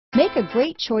Make a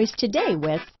great choice today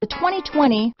with the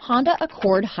 2020 Honda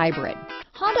Accord Hybrid.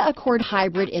 Honda Accord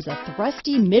Hybrid is a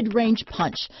thrusty mid-range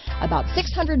punch, about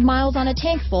 600 miles on a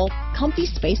tank full, comfy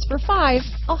space for 5,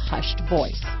 a hushed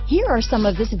voice. Here are some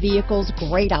of this vehicle's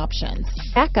great options: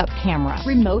 backup camera,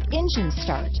 remote engine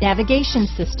start, navigation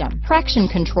system, traction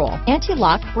control,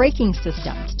 anti-lock braking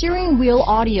system, steering wheel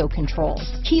audio controls,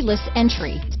 keyless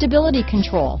entry, stability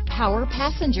control, power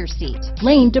passenger seat,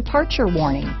 lane departure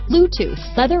warning, Bluetooth,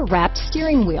 leather-wrapped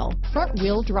steering wheel,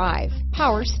 front-wheel drive,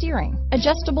 power steering,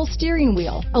 adjustable steering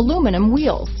wheel, aluminum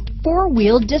wheels,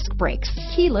 4-wheel disc brakes,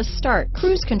 keyless start,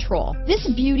 cruise control. This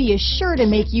beauty is sure to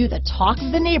make you the talk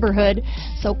of the neighborhood,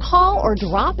 so call or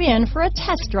drop in for a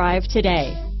test drive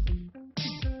today.